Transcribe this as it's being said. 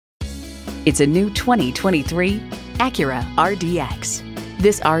It's a new 2023 Acura RDX.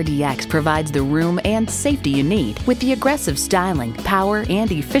 This RDX provides the room and safety you need with the aggressive styling, power,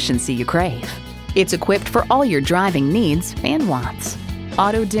 and efficiency you crave. It's equipped for all your driving needs and wants.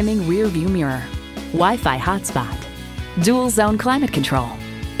 Auto-dimming rear-view mirror, Wi-Fi hotspot, dual-zone climate control,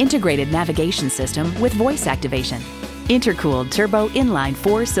 integrated navigation system with voice activation, intercooled turbo inline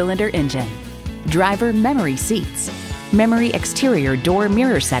 4-cylinder engine, driver memory seats, memory exterior door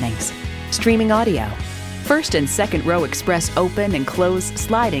mirror settings, streaming audio, first and second row express open and close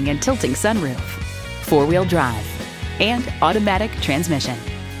sliding and tilting sunroof, four-wheel drive, and automatic transmission.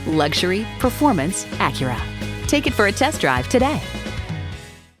 Luxury performance Acura. Take it for a test drive today.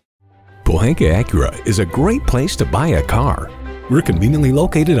 Pohanka Acura is a great place to buy a car. We're conveniently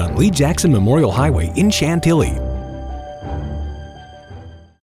located on Lee Jackson Memorial Highway in Chantilly.